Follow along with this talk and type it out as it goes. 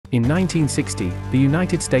In 1960, the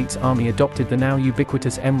United States Army adopted the now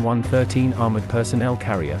ubiquitous M113 Armored Personnel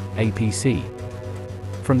Carrier, APC.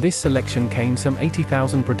 From this selection came some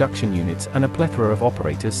 80,000 production units and a plethora of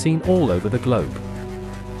operators seen all over the globe.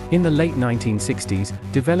 In the late 1960s,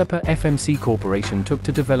 developer FMC Corporation took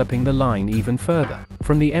to developing the line even further,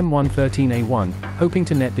 from the M113A1, hoping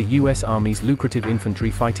to net the U.S. Army's lucrative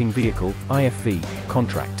Infantry Fighting Vehicle, IFV,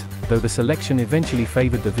 contract, though the selection eventually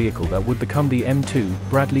favored the vehicle that would become the M2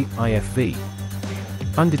 Bradley IFV.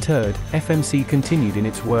 Undeterred, FMC continued in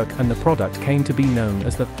its work and the product came to be known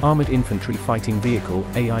as the Armored Infantry Fighting Vehicle,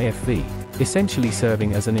 AIFV, essentially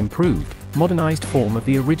serving as an improved, modernized form of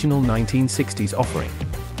the original 1960s offering.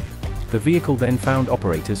 The vehicle then found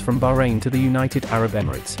operators from Bahrain to the United Arab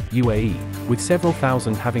Emirates, UAE, with several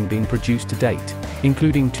thousand having been produced to date,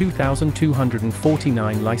 including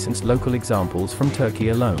 2,249 licensed local examples from Turkey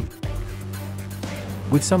alone.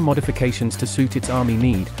 With some modifications to suit its army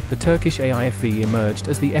need, the Turkish AIFV emerged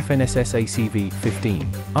as the FNSS ACV-15,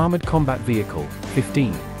 Armored Combat Vehicle,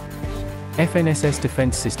 15. FNSS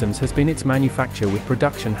Defense Systems has been its manufacturer with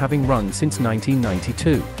production having run since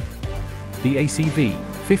 1992. The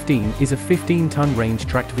ACV-15 is a 15-ton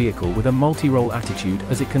range-tracked vehicle with a multi-role attitude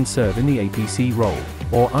as it can serve in the APC role,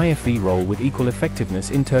 or IFV role with equal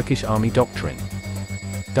effectiveness in Turkish Army doctrine.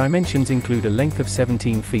 Dimensions include a length of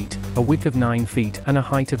 17 feet, a width of 9 feet and a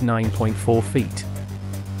height of 9.4 feet.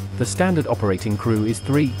 The standard operating crew is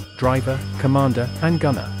 3, driver, commander, and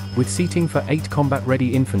gunner, with seating for 8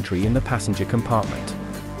 combat-ready infantry in the passenger compartment.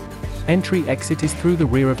 Entry-exit is through the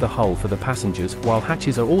rear of the hull for the passengers, while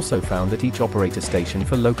hatches are also found at each operator station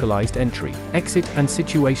for localized entry, exit and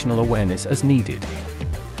situational awareness as needed.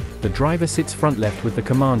 The driver sits front left with the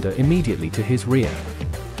commander immediately to his rear.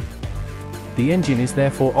 The engine is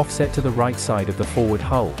therefore offset to the right side of the forward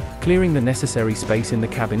hull, clearing the necessary space in the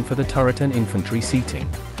cabin for the turret and infantry seating.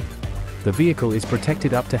 The vehicle is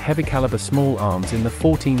protected up to heavy-caliber small arms in the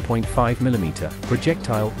 14.5mm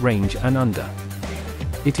projectile range and under.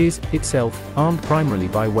 It is, itself, armed primarily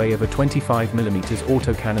by way of a 25mm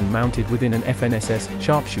autocannon mounted within an FNSS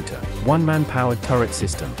sharpshooter, one-man powered turret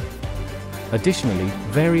system. Additionally,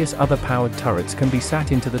 various other powered turrets can be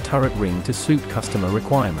sat into the turret ring to suit customer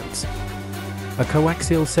requirements. A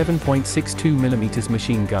coaxial 7.62mm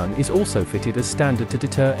machine gun is also fitted as standard to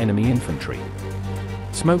deter enemy infantry.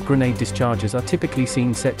 Smoke grenade dischargers are typically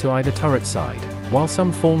seen set to either turret side, while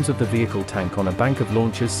some forms of the vehicle tank on a bank of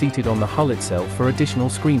launchers seated on the hull itself for additional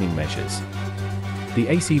screening measures. The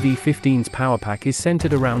ACV-15's power pack is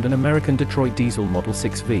centered around an American Detroit diesel Model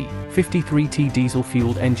 6V, 53T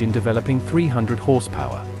diesel-fueled engine developing 300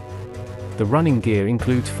 horsepower. The running gear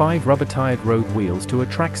includes 5 rubber-tired road wheels to a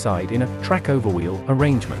trackside in a track-over-wheel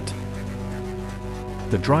arrangement.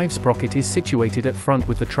 The drive sprocket is situated at front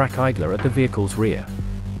with the track idler at the vehicle's rear.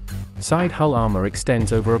 Side hull armor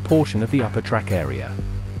extends over a portion of the upper track area.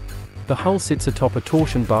 The hull sits atop a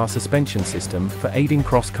torsion bar suspension system for aiding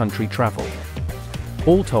cross-country travel.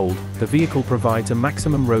 All told, the vehicle provides a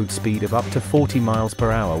maximum road speed of up to 40 miles per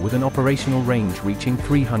hour with an operational range reaching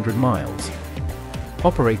 300 miles.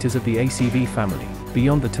 Operators of the ACV family,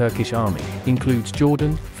 beyond the Turkish Army, includes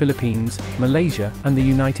Jordan, Philippines, Malaysia, and the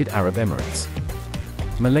United Arab Emirates.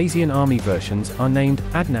 Malaysian Army versions are named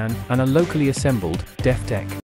Adnan and are locally assembled, DefTech.